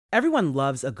Everyone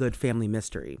loves a good family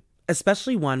mystery,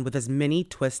 especially one with as many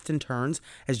twists and turns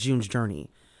as June's journey.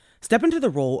 Step into the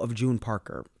role of June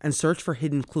Parker and search for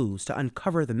hidden clues to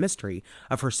uncover the mystery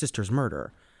of her sister's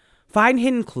murder. Find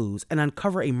hidden clues and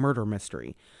uncover a murder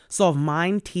mystery. Solve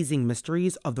mind-teasing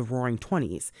mysteries of the Roaring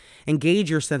Twenties. Engage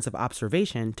your sense of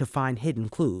observation to find hidden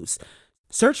clues.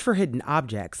 Search for hidden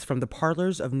objects from the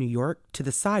parlors of New York to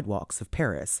the sidewalks of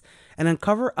Paris, and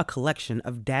uncover a collection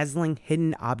of dazzling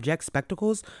hidden object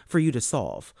spectacles for you to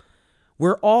solve.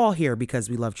 We're all here because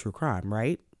we love true crime,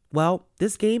 right? Well,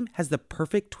 this game has the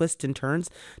perfect twists and turns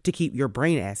to keep your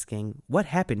brain asking, what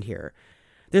happened here?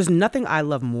 There's nothing I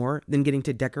love more than getting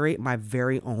to decorate my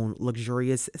very own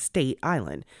luxurious state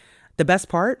island. The best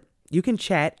part? You can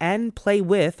chat and play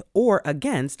with or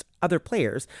against other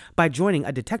players by joining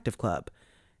a detective club.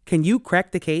 Can you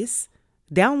crack the case?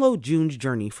 Download June's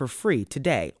Journey for free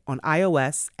today on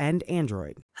iOS and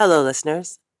Android. Hello,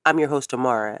 listeners. I'm your host,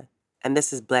 Amara, and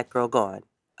this is Black Girl Gone,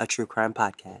 a true crime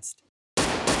podcast.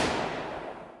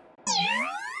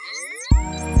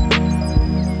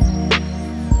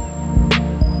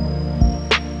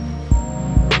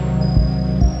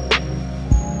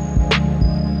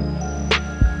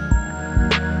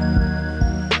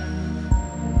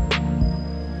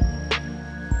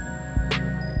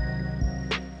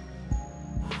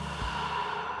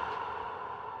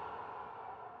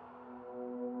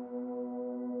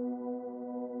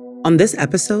 On this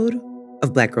episode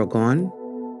of Black Girl Gone,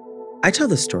 I tell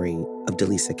the story of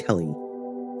Delisa Kelly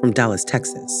from Dallas,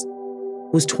 Texas,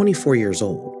 who was 24 years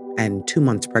old and 2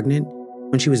 months pregnant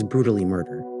when she was brutally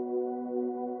murdered.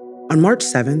 On March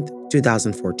 7th,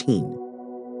 2014,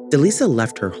 Delisa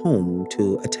left her home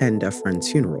to attend a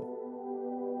friend's funeral.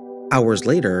 Hours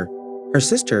later, her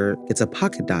sister gets a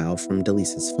pocket dial from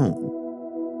Delisa's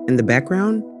phone. In the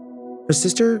background, her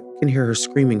sister can hear her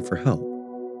screaming for help.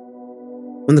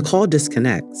 When the call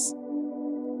disconnects,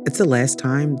 it's the last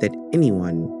time that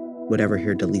anyone would ever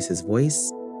hear Delisa's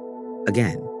voice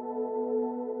again.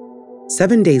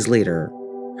 7 days later,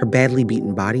 her badly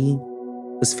beaten body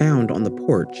was found on the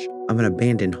porch of an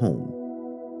abandoned home.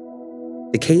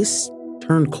 The case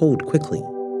turned cold quickly,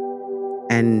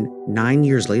 and 9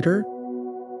 years later,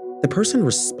 the person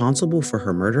responsible for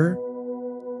her murder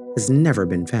has never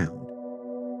been found.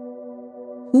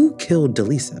 Who killed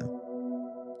Delisa?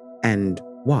 And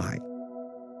why?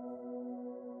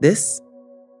 This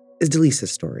is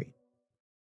Delisa's story.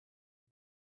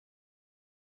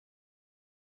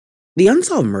 The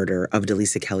unsolved murder of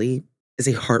Delisa Kelly is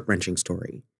a heart-wrenching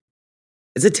story.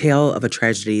 It's a tale of a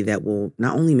tragedy that will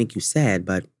not only make you sad,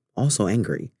 but also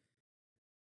angry.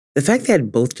 The fact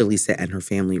that both Delisa and her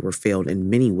family were failed in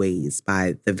many ways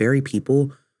by the very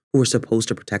people who were supposed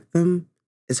to protect them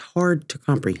is hard to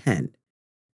comprehend.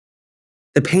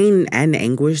 The pain and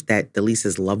anguish that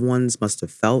Delisa's loved ones must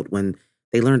have felt when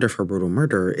they learned of her brutal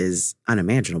murder is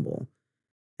unimaginable.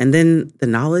 And then the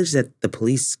knowledge that the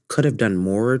police could have done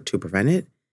more to prevent it,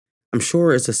 I'm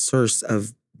sure is a source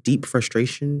of deep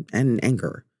frustration and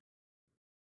anger.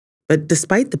 But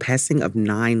despite the passing of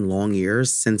 9 long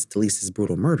years since Delisa's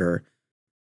brutal murder,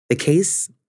 the case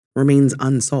remains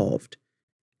unsolved.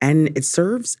 And it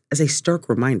serves as a stark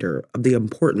reminder of the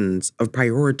importance of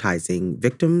prioritizing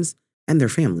victims and their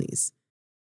families.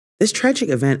 This tragic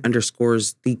event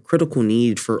underscores the critical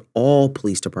need for all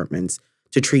police departments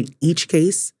to treat each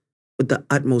case with the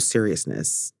utmost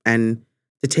seriousness and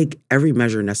to take every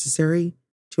measure necessary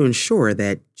to ensure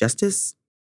that justice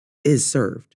is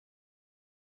served.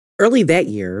 Early that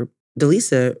year,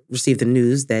 Delisa received the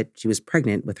news that she was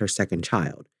pregnant with her second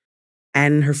child,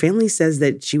 and her family says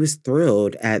that she was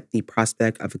thrilled at the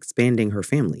prospect of expanding her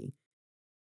family.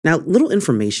 Now, little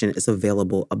information is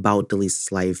available about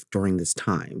Delisa's life during this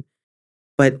time,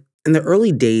 but in the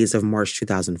early days of March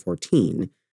 2014,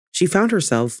 she found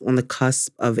herself on the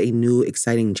cusp of a new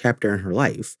exciting chapter in her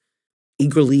life,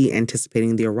 eagerly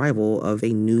anticipating the arrival of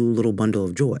a new little bundle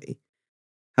of joy.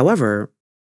 However,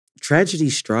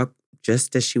 tragedy struck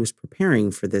just as she was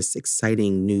preparing for this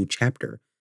exciting new chapter.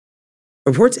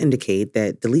 Reports indicate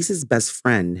that Delisa's best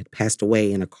friend had passed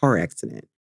away in a car accident.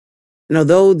 And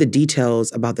although the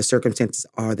details about the circumstances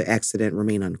of the accident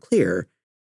remain unclear,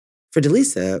 for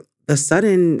Delisa, the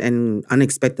sudden and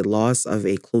unexpected loss of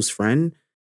a close friend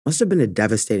must have been a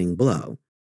devastating blow,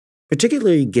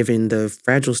 particularly given the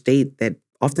fragile state that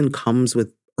often comes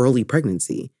with early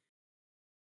pregnancy.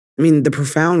 The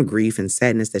profound grief and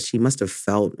sadness that she must have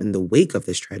felt in the wake of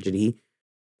this tragedy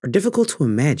are difficult to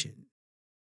imagine.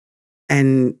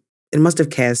 And it must have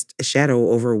cast a shadow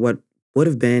over what would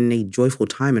have been a joyful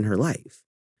time in her life.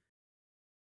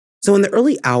 So in the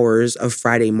early hours of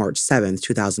Friday, March 7th,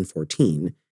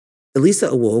 2014, Delisa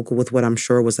awoke with what I'm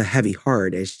sure was a heavy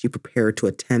heart as she prepared to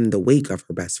attend the wake of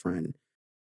her best friend.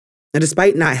 Now,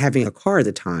 despite not having a car at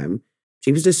the time,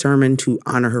 she was determined to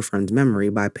honor her friend's memory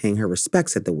by paying her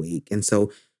respects at the wake, and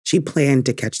so she planned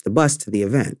to catch the bus to the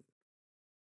event.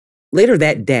 Later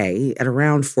that day, at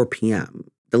around 4 p.m.,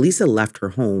 Delisa left her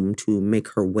home to make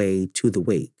her way to the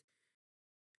wake.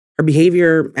 Her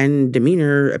behavior and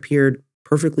demeanor appeared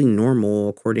perfectly normal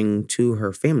according to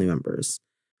her family members.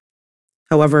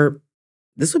 However,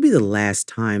 this would be the last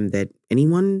time that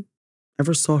anyone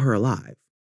ever saw her alive.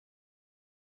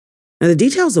 Now, the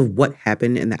details of what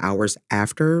happened in the hours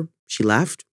after she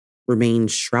left remain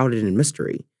shrouded in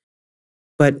mystery.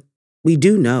 But we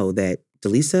do know that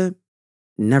Delisa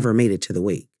never made it to the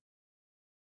wake.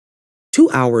 2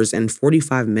 hours and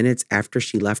 45 minutes after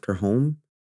she left her home,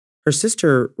 her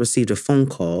sister received a phone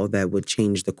call that would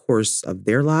change the course of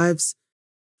their lives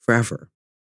forever.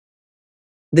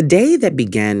 The day that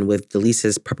began with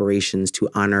Delisa's preparations to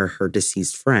honor her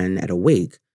deceased friend at a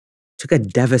wake took a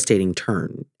devastating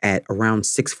turn at around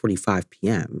 6:45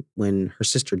 p.m. when her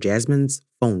sister Jasmine's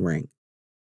phone rang.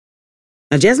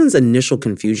 Now, Jasmine's initial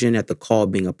confusion at the call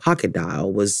being a pocket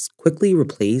dial was quickly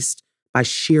replaced by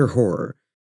sheer horror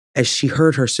as she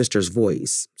heard her sister's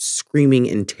voice screaming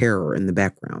in terror in the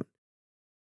background.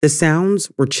 The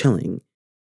sounds were chilling,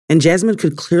 and Jasmine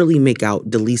could clearly make out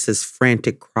Delisa's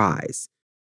frantic cries.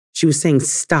 She was saying,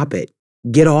 "Stop it,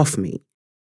 get off me."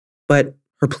 But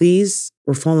her pleas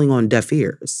were falling on deaf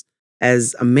ears,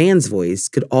 as a man's voice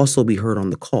could also be heard on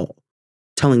the call,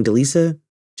 telling Delisa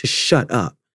to shut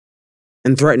up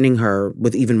and threatening her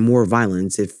with even more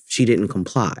violence if she didn't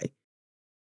comply.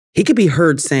 He could be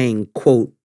heard saying,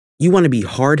 quote, "You want to be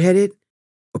hard-headed?"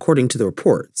 according to the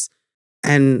reports,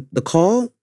 and the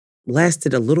call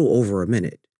lasted a little over a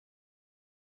minute.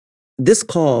 This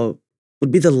call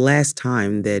would be the last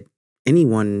time that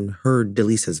anyone heard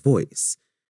Delisa's voice.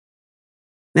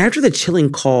 Now, after the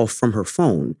chilling call from her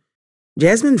phone,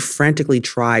 Jasmine frantically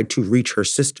tried to reach her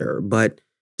sister, but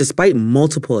despite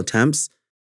multiple attempts,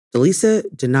 Delisa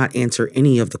did not answer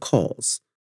any of the calls.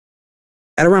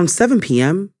 At around 7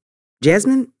 p.m.,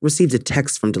 Jasmine received a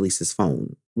text from Delisa's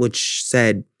phone, which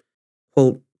said,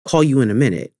 quote, "Call you in a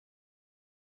minute."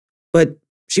 But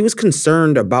she was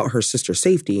concerned about her sister's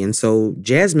safety, and so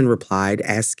Jasmine replied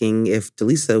asking if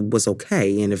Delisa was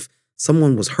okay and if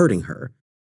someone was hurting her.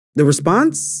 The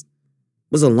response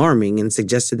was alarming and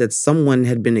suggested that someone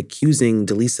had been accusing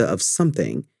Delisa of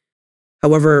something.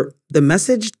 However, the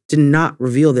message did not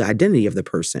reveal the identity of the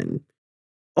person.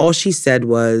 All she said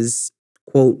was,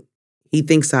 quote, "He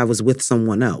thinks I was with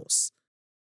someone else."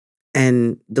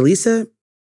 And Delisa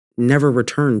never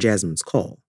returned Jasmine's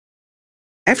call.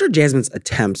 After Jasmine's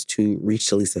attempts to reach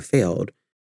Delisa failed,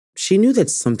 she knew that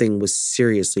something was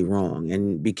seriously wrong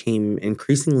and became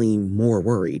increasingly more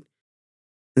worried.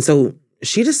 And so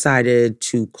she decided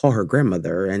to call her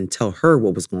grandmother and tell her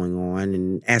what was going on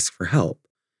and ask for help.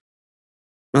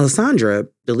 Melisandre,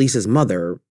 Delisa's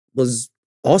mother, was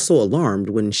also alarmed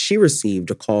when she received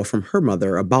a call from her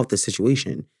mother about the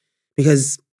situation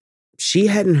because she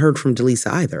hadn't heard from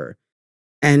Delisa either,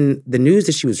 and the news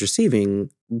that she was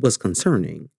receiving was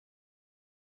concerning.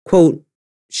 Quote,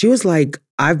 she was like,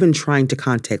 "I've been trying to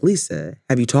contact Lisa.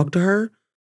 Have you talked to her?"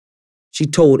 She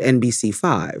told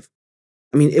NBC5.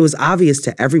 I mean, it was obvious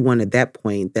to everyone at that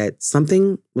point that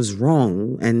something was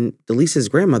wrong, and Delisa's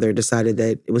grandmother decided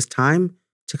that it was time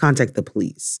to contact the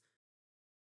police.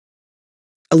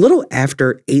 A little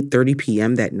after 8:30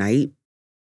 p.m. that night,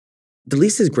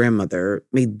 Delisa's grandmother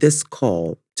made this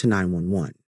call to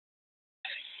 911.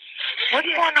 What's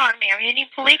going on, Mary? You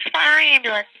need police, fire, or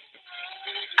ambulance?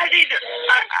 I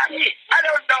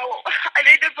don't know. I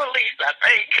need the police, I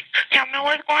think. Tell me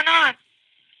what's going on.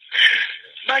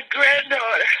 My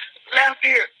granddaughter left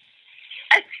here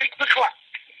at 6 o'clock.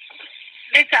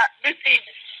 This evening,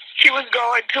 she was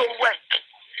going to a wake.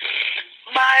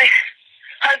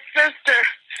 Her sister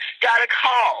got a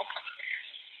call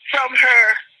from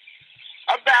her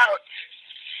about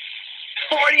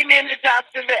 40 minutes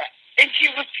after that, and she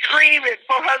was screaming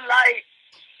for her life.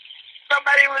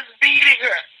 Somebody was beating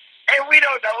her, and we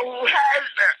don't know who has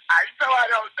her. So I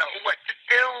don't know what to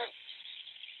do.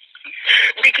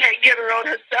 We can't get her on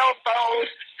her cell phone.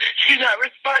 She's not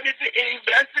responding to any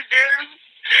messages.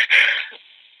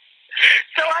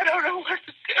 So I don't know what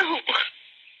to do.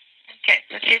 Okay,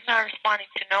 so she's not responding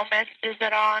to no messages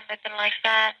at all, nothing like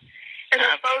that? And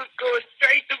her phone's going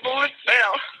straight to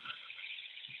voicemail.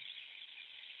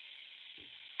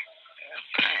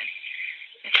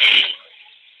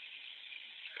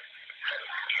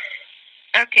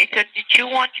 Okay, so did you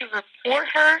want to report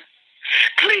her?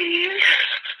 Please.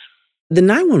 The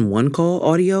 911 call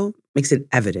audio makes it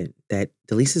evident that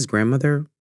Delisa's grandmother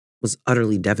was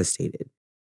utterly devastated.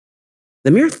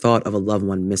 The mere thought of a loved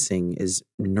one missing is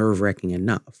nerve-wracking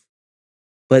enough,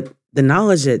 but the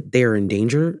knowledge that they are in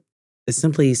danger is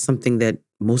simply something that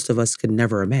most of us could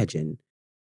never imagine.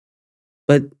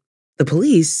 But the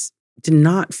police did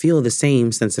not feel the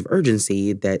same sense of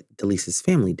urgency that Delisa's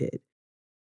family did.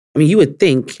 I mean, you would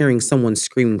think hearing someone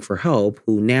screaming for help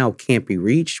who now can't be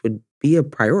reached would be a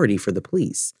priority for the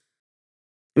police.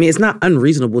 I mean, it's not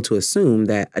unreasonable to assume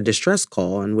that a distress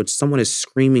call in which someone is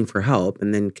screaming for help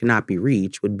and then cannot be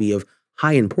reached would be of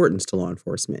high importance to law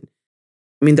enforcement.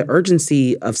 I mean, the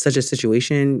urgency of such a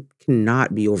situation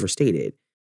cannot be overstated.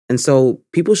 And so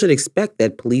people should expect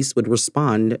that police would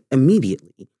respond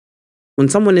immediately. When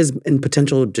someone is in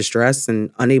potential distress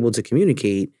and unable to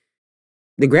communicate,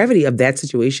 the gravity of that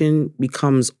situation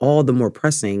becomes all the more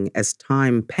pressing as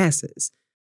time passes.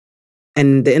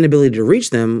 And the inability to reach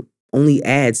them only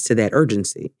adds to that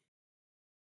urgency.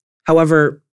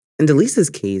 However, in Delisa's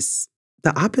case,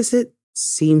 the opposite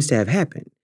seems to have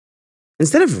happened.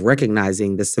 Instead of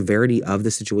recognizing the severity of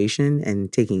the situation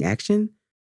and taking action,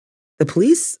 the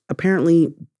police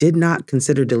apparently did not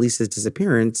consider Delisa's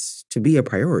disappearance to be a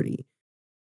priority.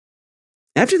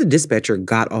 After the dispatcher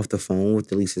got off the phone with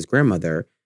Delisa's grandmother,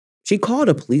 she called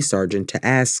a police sergeant to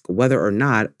ask whether or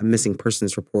not a missing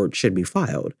persons report should be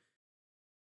filed.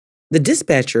 The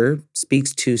dispatcher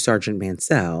speaks to Sergeant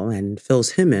Mansell and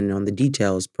fills him in on the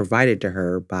details provided to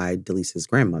her by Delisa's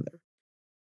grandmother.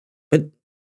 But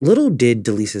little did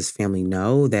Delisa's family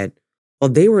know that while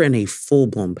they were in a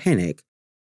full-blown panic,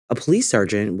 a police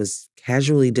sergeant was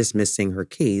casually dismissing her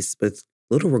case with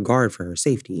little regard for her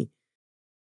safety.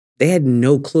 They had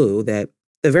no clue that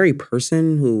the very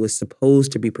person who was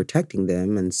supposed to be protecting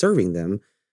them and serving them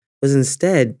was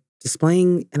instead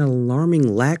displaying an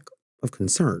alarming lack of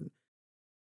concern.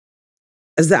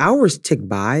 As the hours ticked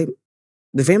by,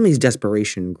 the family's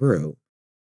desperation grew.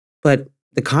 But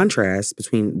the contrast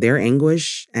between their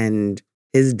anguish and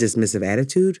his dismissive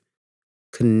attitude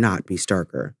could not be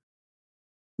starker.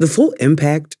 The full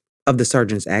impact of the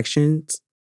sergeant's actions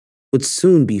would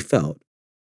soon be felt,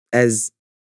 as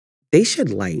they shed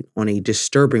light on a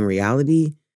disturbing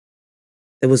reality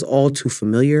that was all too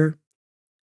familiar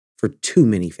for too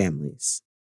many families.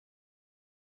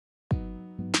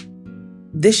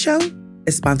 This show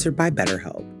is sponsored by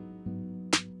BetterHelp.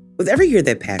 With every year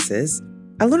that passes,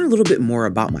 I learn a little bit more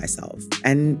about myself,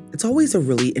 and it's always a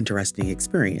really interesting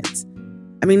experience.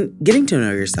 I mean, getting to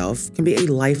know yourself can be a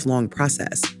lifelong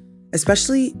process,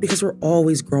 especially because we're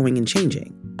always growing and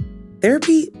changing.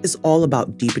 Therapy is all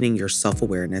about deepening your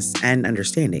self-awareness and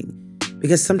understanding,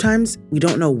 because sometimes we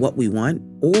don't know what we want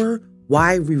or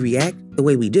why we react the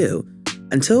way we do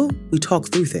until we talk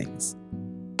through things.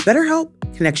 BetterHelp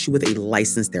connects you with a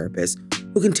licensed therapist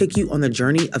who can take you on the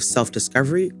journey of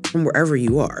self-discovery from wherever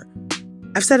you are.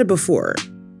 I've said it before,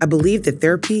 I believe that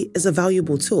therapy is a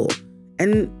valuable tool,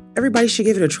 and everybody should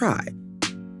give it a try.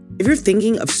 If you're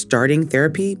thinking of starting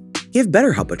therapy, give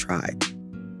BetterHelp a try.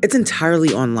 It's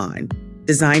entirely online,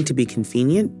 designed to be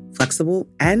convenient, flexible,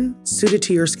 and suited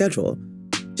to your schedule.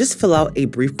 Just fill out a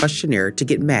brief questionnaire to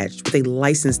get matched with a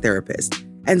licensed therapist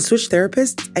and switch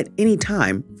therapists at any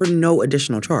time for no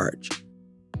additional charge.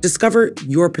 Discover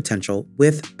your potential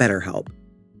with BetterHelp.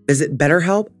 Visit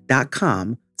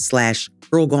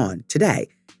BetterHelp.com/GirlGone today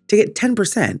to get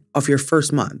 10% off your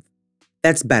first month.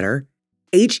 That's better,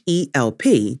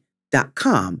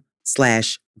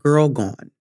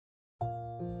 HELP.com/GirlGone.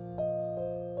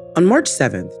 On March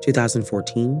 7th,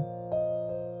 2014,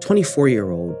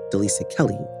 24-year-old Delisa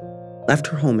Kelly left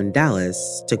her home in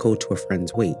Dallas to go to a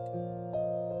friend's wake.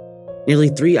 Nearly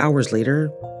 3 hours later,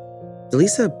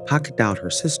 Delisa pocket dialed her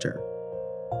sister,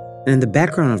 and in the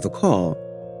background of the call,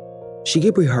 she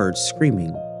could be heard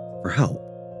screaming for help.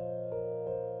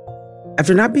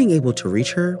 After not being able to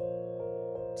reach her,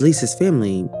 Delisa's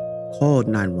family called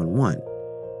 911.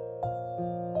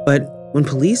 But when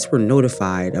police were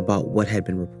notified about what had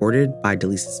been reported by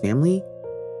Delisa's family,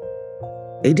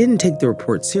 they didn't take the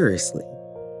report seriously.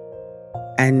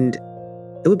 And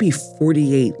it would be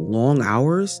 48 long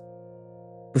hours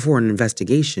before an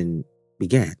investigation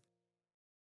began.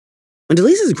 When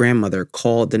Delisa's grandmother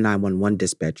called the 911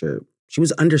 dispatcher, she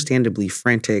was understandably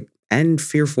frantic and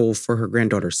fearful for her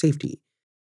granddaughter's safety.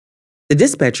 The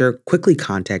dispatcher quickly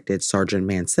contacted Sergeant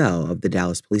Mansell of the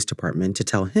Dallas Police Department to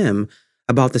tell him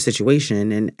about the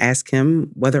situation and ask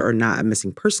him whether or not a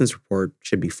missing persons report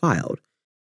should be filed.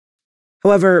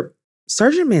 However,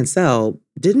 Sergeant Mansell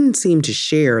didn't seem to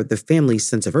share the family's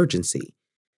sense of urgency.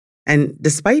 And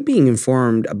despite being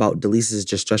informed about Delisa's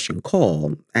distressing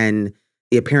call and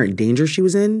the apparent danger she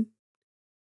was in,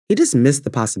 he dismissed the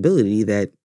possibility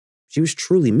that she was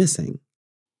truly missing.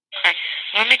 Okay.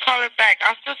 Let me call her back.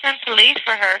 I'll still send police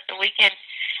for her so we can,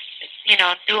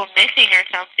 do a missing or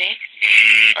something.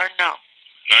 Or no?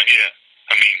 Not yet.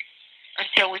 I mean,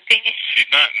 Until we ping it? she's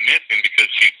not missing because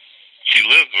she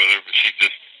lives with her, but she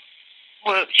just...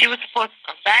 Well, she was supposed to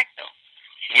come back, though.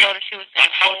 She told her she was going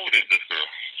to How old is this girl?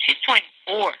 She's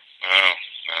 24. Oh, no.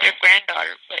 Your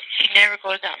granddaughter, but she never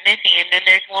goes out missing. And then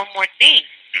there's one more thing.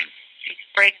 She's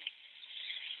pregnant.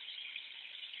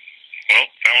 Well,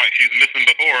 sound like she's missing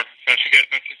before since she got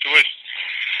in this situation.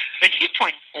 But she's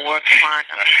 24. Come on.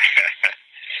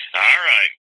 All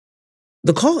right.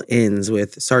 The call ends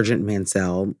with Sergeant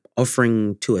Mansell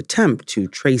offering to attempt to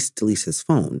trace Delisa's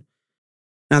phone.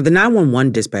 Now, the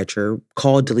 911 dispatcher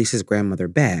called Delisa's grandmother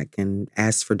back and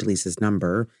asked for Delisa's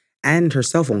number and her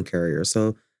cell phone carrier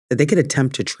so that they could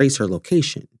attempt to trace her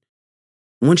location.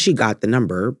 Once she got the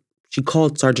number, she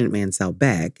called Sergeant Mansell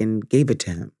back and gave it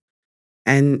to him.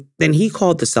 And then he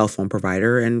called the cell phone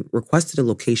provider and requested a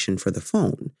location for the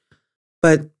phone.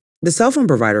 But the cell phone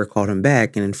provider called him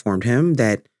back and informed him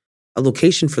that a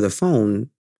location for the phone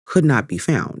could not be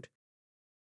found.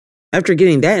 After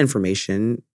getting that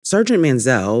information, Sergeant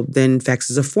Mansell then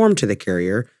faxes a form to the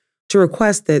carrier to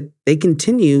request that they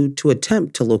continue to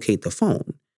attempt to locate the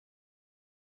phone.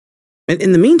 And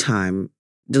in the meantime,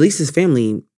 Delisa's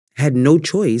family had no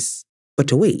choice but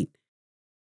to wait.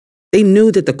 They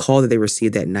knew that the call that they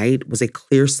received that night was a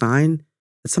clear sign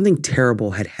that something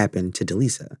terrible had happened to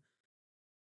Delisa.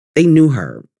 They knew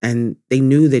her, and they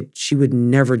knew that she would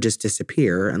never just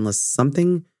disappear unless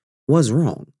something was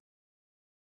wrong.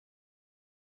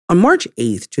 On March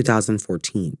 8th,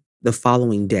 2014, the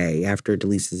following day after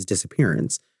Delisa's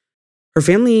disappearance, her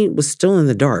family was still in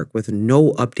the dark with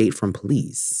no update from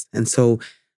police. And so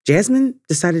Jasmine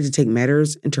decided to take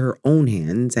matters into her own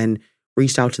hands and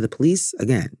reached out to the police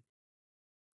again.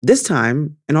 This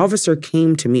time, an officer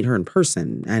came to meet her in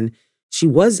person, and she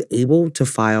was able to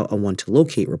file a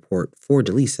want-to-locate report for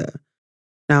Delisa.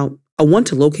 Now, a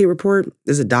want-to-locate report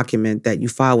is a document that you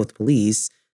file with police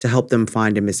to help them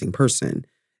find a missing person.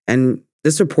 And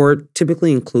this report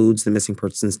typically includes the missing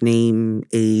person's name,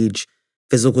 age,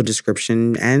 physical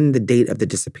description, and the date of the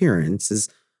disappearance, as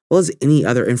well as any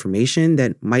other information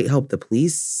that might help the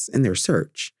police in their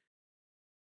search.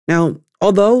 Now,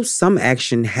 although some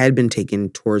action had been taken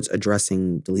towards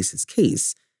addressing Delisa's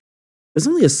case, it was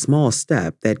only a small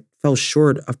step that fell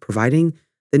short of providing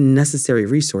the necessary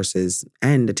resources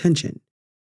and attention.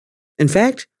 In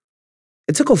fact,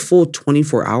 it took a full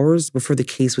 24 hours before the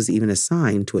case was even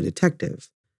assigned to a detective.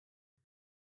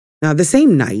 Now, the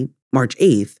same night, March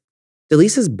 8th,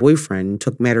 Delisa's boyfriend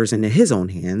took matters into his own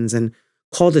hands and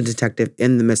called a detective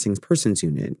in the missing persons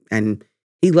unit, and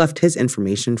he left his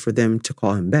information for them to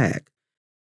call him back.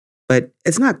 But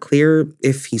it's not clear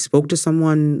if he spoke to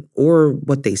someone or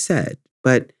what they said.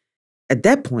 But at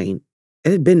that point,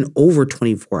 it had been over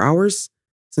 24 hours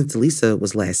since Delisa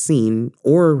was last seen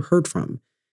or heard from,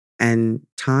 and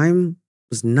time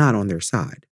was not on their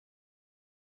side.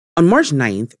 On March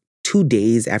 9th, 2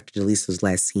 days after Delisa was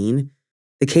last seen,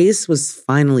 the case was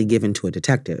finally given to a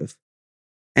detective.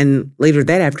 And later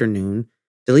that afternoon,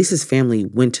 Delisa's family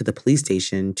went to the police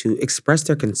station to express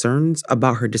their concerns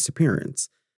about her disappearance.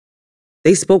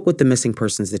 They spoke with the missing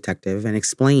persons detective and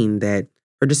explained that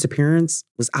her disappearance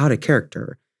was out of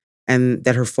character and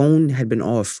that her phone had been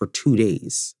off for 2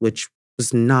 days, which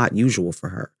was not usual for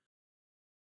her.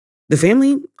 The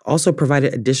family also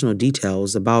provided additional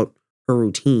details about her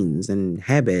routines and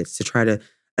habits to try to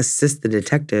assist the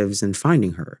detectives in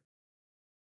finding her.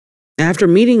 After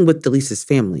meeting with Delisa's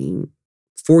family,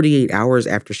 48 hours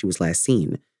after she was last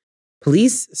seen,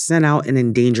 police sent out an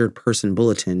endangered person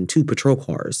bulletin to patrol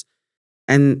cars,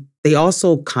 and they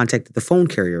also contacted the phone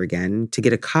carrier again to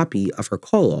get a copy of her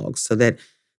call logs so that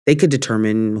they could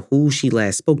determine who she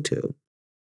last spoke to.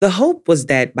 The hope was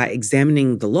that by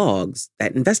examining the logs,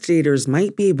 that investigators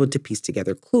might be able to piece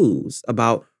together clues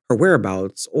about her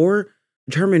whereabouts or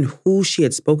determine who she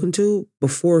had spoken to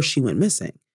before she went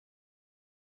missing.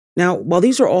 Now, while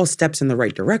these were all steps in the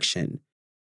right direction,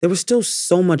 there was still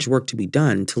so much work to be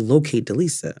done to locate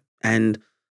Delisa, and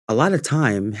a lot of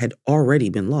time had already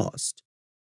been lost.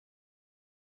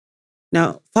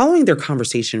 Now, following their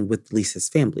conversation with Delisa's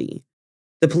family,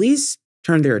 the police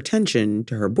turned their attention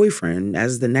to her boyfriend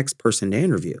as the next person to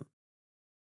interview.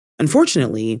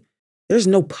 Unfortunately, there's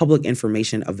no public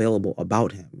information available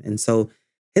about him, and so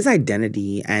his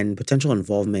identity and potential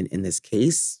involvement in this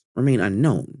case remain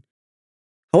unknown.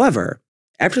 However,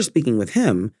 after speaking with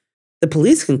him, the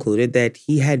police concluded that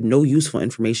he had no useful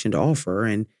information to offer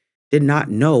and did not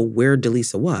know where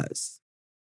Delisa was.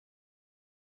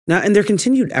 Now, in their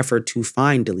continued effort to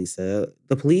find Delisa,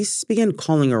 the police began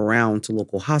calling around to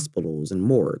local hospitals and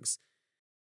morgues.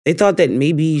 They thought that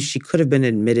maybe she could have been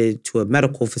admitted to a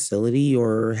medical facility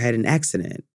or had an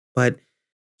accident, but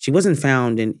she wasn't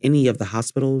found in any of the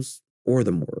hospitals or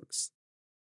the morgues.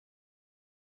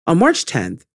 On March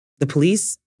 10th, the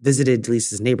police visited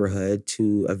Delisa's neighborhood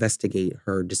to investigate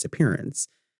her disappearance.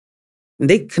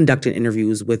 They conducted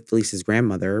interviews with Delisa's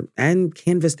grandmother and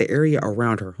canvassed the area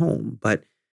around her home, but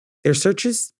their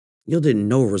searches yielded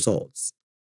no results.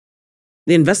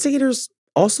 The investigators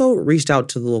also reached out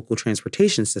to the local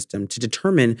transportation system to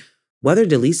determine whether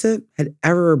Delisa had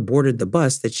ever boarded the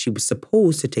bus that she was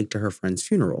supposed to take to her friend's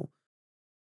funeral.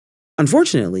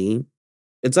 Unfortunately,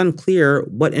 it's unclear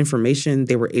what information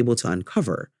they were able to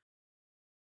uncover.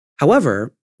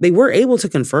 However, they were able to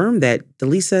confirm that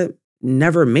Delisa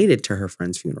never made it to her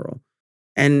friend's funeral,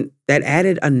 and that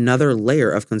added another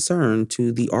layer of concern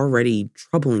to the already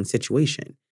troubling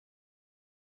situation.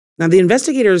 Now, the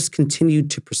investigators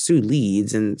continued to pursue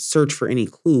leads and search for any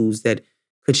clues that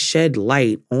could shed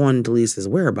light on Delisa's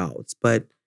whereabouts, but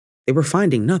they were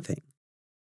finding nothing.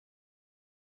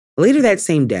 Later that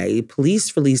same day,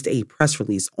 police released a press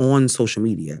release on social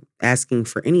media asking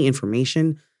for any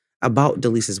information about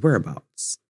Delisa's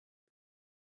whereabouts.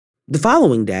 The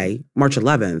following day, March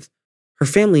 11th, her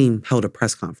family held a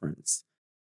press conference.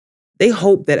 They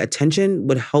hoped that attention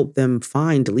would help them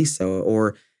find Delisa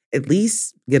or at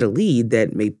least get a lead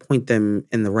that may point them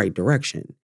in the right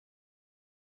direction.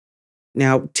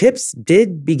 Now, tips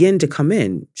did begin to come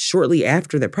in shortly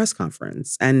after the press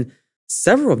conference, and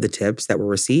several of the tips that were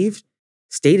received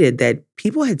stated that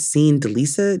people had seen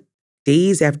Delisa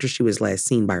days after she was last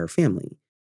seen by her family.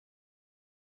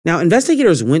 Now,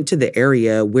 investigators went to the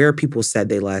area where people said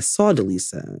they last saw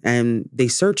Delisa, and they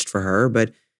searched for her,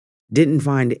 but didn't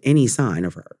find any sign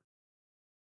of her.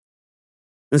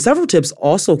 And several tips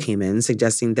also came in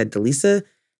suggesting that Delisa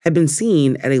had been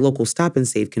seen at a local Stop and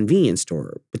Save convenience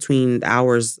store between the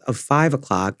hours of 5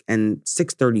 o'clock and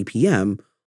 6:30 p.m.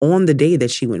 on the day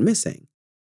that she went missing.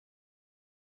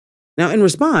 Now, in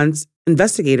response,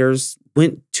 investigators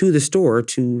went to the store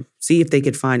to see if they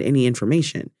could find any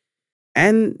information,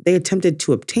 and they attempted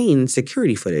to obtain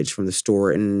security footage from the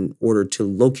store in order to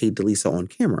locate Delisa on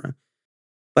camera.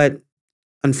 But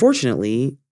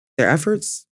unfortunately, their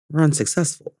efforts were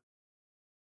unsuccessful.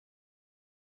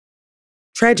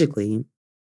 Tragically,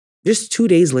 just 2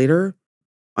 days later,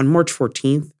 on March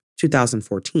 14th,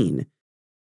 2014,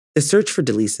 the search for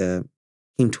Delisa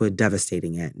came to a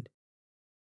devastating end.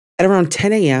 At around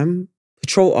 10 a.m.,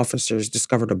 patrol officers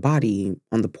discovered a body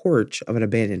on the porch of an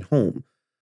abandoned home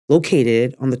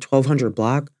located on the 1200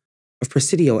 block of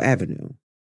Presidio Avenue.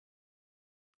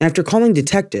 After calling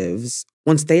detectives,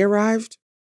 once they arrived,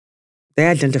 they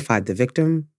identified the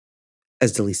victim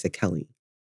as Delisa Kelly.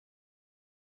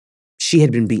 She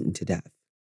had been beaten to death.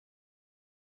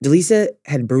 Delisa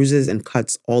had bruises and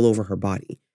cuts all over her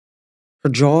body. Her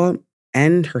jaw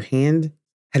and her hand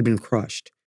had been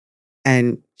crushed,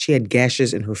 and she had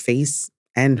gashes in her face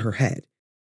and her head.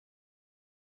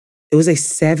 It was a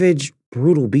savage,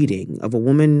 brutal beating of a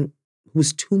woman who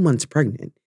was 2 months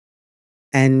pregnant,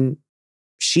 and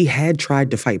she had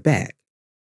tried to fight back.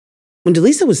 When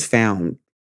Delisa was found,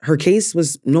 her case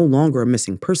was no longer a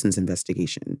missing persons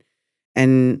investigation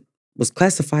and was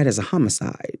classified as a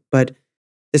homicide, but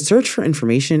the search for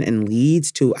information and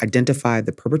leads to identify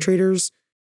the perpetrators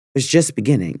was just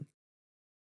beginning.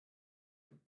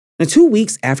 Now, 2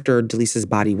 weeks after Delisa's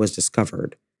body was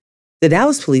discovered, the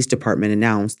Dallas Police Department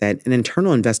announced that an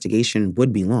internal investigation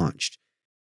would be launched.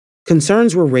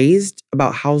 Concerns were raised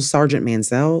about how Sergeant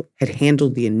Mansell had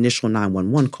handled the initial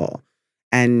 911 call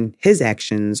and his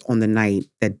actions on the night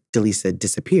that Delisa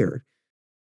disappeared.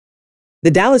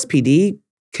 The Dallas PD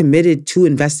committed to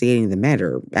investigating the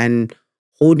matter and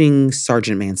holding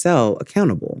Sergeant Mansell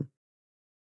accountable.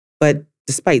 But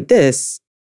despite this,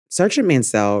 Sergeant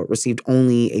Mansell received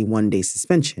only a 1-day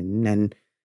suspension and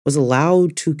was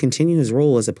allowed to continue his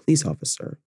role as a police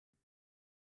officer.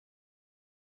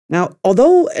 Now,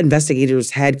 although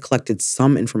investigators had collected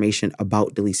some information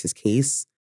about Delisa's case,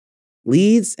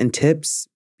 leads and tips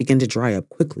began to dry up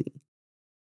quickly.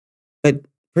 But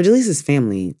for Delisa's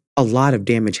family, a lot of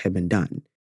damage had been done,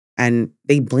 and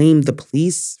they blamed the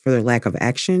police for their lack of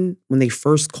action when they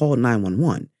first called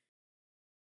 911.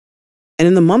 And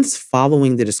in the months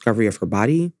following the discovery of her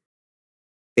body,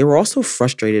 they were also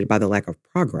frustrated by the lack of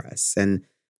progress and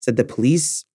said the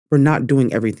police were not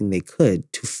doing everything they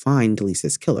could to find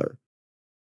Delisa's killer.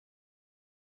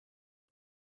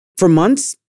 For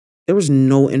months, there was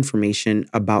no information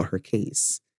about her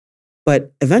case.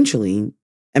 But eventually,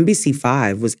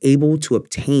 NBC5 was able to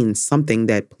obtain something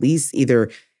that police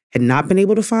either had not been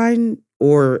able to find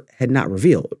or had not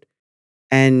revealed.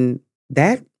 And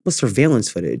that was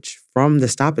surveillance footage from the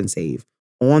stop and save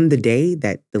on the day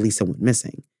that Delisa went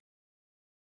missing.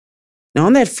 Now,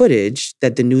 on that footage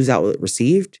that the news outlet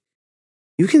received,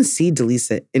 you can see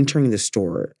Delisa entering the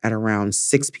store at around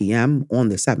 6 p.m. on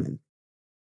the 7th.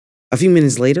 A few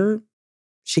minutes later,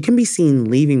 she can be seen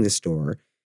leaving the store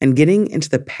and getting into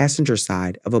the passenger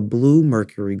side of a blue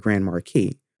Mercury Grand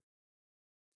Marquis.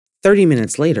 30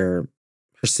 minutes later,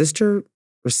 her sister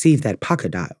received that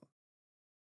pocket dial.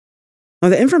 Now,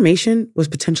 the information was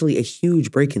potentially a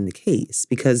huge break in the case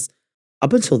because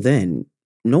up until then,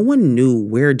 no one knew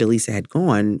where Delisa had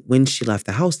gone when she left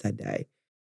the house that day.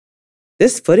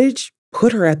 This footage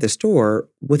put her at the store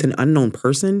with an unknown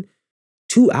person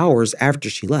 2 hours after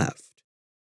she left.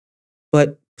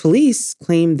 But police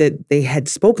claimed that they had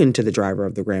spoken to the driver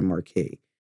of the Grand Marquis.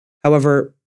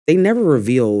 However, they never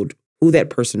revealed who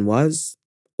that person was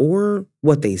or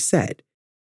what they said.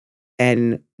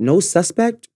 And no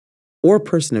suspect or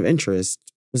person of interest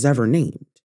was ever named.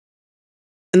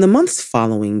 In the months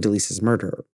following Delisa's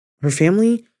murder, her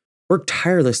family worked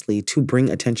tirelessly to bring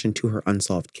attention to her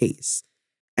unsolved case.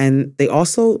 And they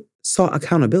also sought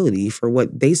accountability for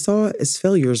what they saw as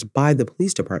failures by the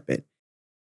police department.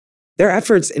 Their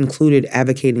efforts included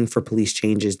advocating for police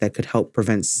changes that could help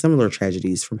prevent similar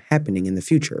tragedies from happening in the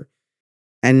future.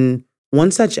 And one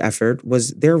such effort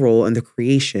was their role in the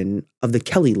creation of the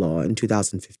Kelly Law in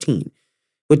 2015,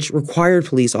 which required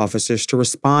police officers to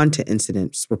respond to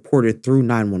incidents reported through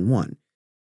 911.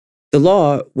 The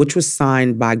law, which was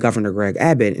signed by Governor Greg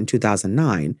Abbott in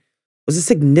 2009, was a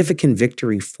significant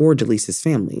victory for Delisa's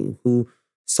family, who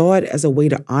saw it as a way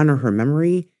to honor her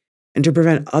memory and to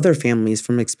prevent other families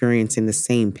from experiencing the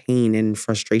same pain and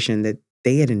frustration that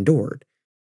they had endured.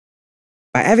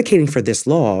 By advocating for this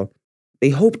law, they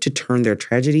hoped to turn their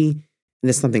tragedy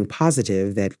into something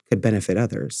positive that could benefit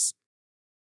others.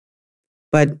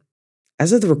 But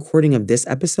as of the recording of this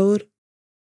episode,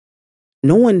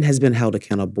 no one has been held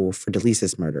accountable for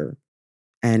Delisa's murder,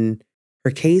 and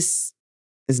her case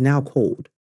is now cold.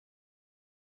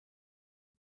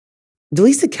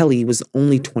 Delisa Kelly was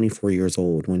only 24 years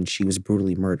old when she was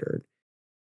brutally murdered,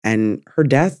 and her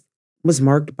death was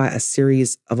marked by a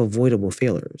series of avoidable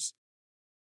failures.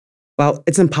 While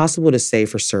it's impossible to say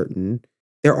for certain,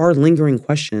 there are lingering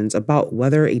questions about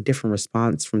whether a different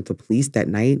response from the police that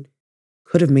night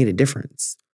could have made a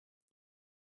difference.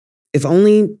 If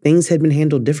only things had been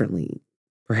handled differently,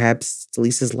 perhaps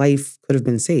Delisa's life could have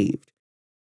been saved.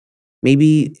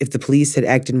 Maybe if the police had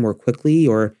acted more quickly,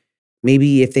 or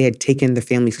maybe if they had taken the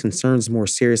family's concerns more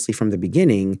seriously from the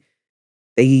beginning,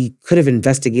 they could have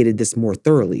investigated this more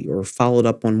thoroughly or followed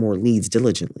up on more leads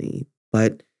diligently.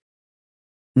 But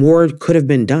more could have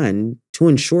been done to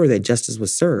ensure that justice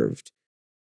was served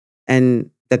and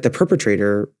that the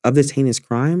perpetrator of this heinous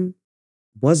crime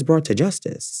was brought to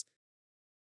justice.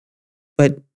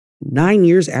 But 9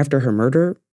 years after her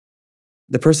murder,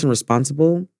 the person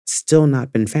responsible still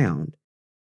not been found.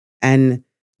 And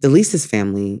Delisa's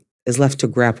family is left to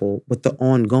grapple with the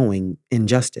ongoing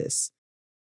injustice.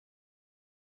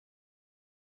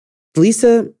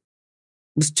 Delisa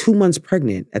was 2 months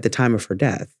pregnant at the time of her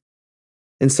death.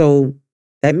 And so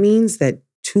that means that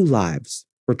 2 lives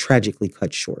were tragically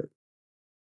cut short.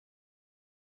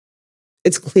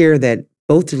 It's clear that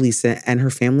both Delisa and her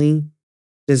family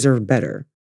deserve better.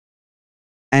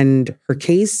 And her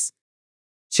case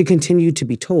should continue to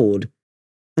be told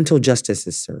until justice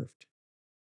is served.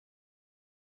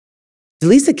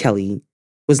 Delisa Kelly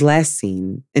was last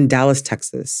seen in Dallas,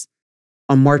 Texas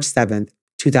on March 7th,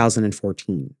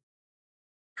 2014.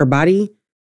 Her body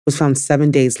was found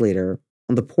 7 days later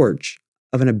on the porch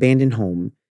of an abandoned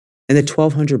home in the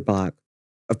 1200 block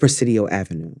of Presidio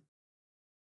Avenue.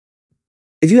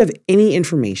 If you have any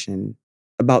information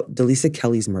about Delisa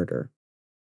Kelly's murder,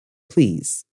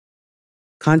 please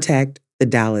contact the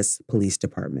Dallas Police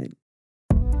Department.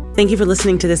 Thank you for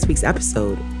listening to this week's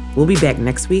episode. We'll be back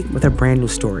next week with a brand new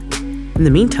story. In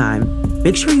the meantime,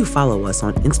 make sure you follow us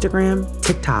on Instagram,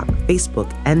 TikTok, Facebook,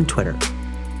 and Twitter.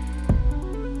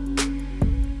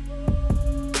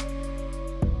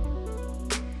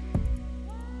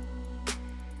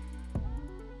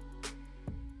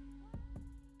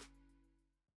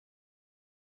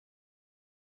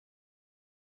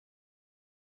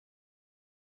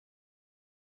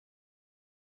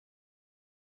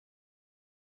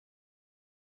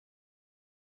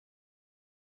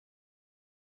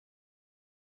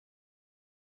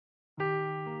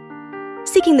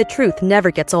 Seeking the truth never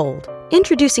gets old.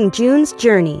 Introducing June's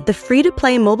Journey, the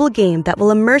free-to-play mobile game that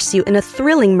will immerse you in a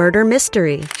thrilling murder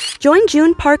mystery. Join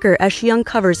June Parker as she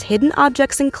uncovers hidden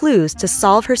objects and clues to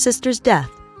solve her sister's death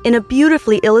in a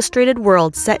beautifully illustrated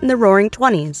world set in the Roaring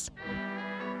 '20s.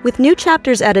 With new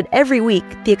chapters added every week,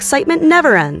 the excitement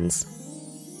never ends.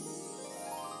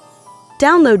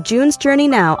 Download June's Journey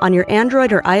now on your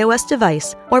Android or iOS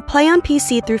device or play on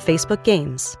PC through Facebook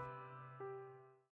Games.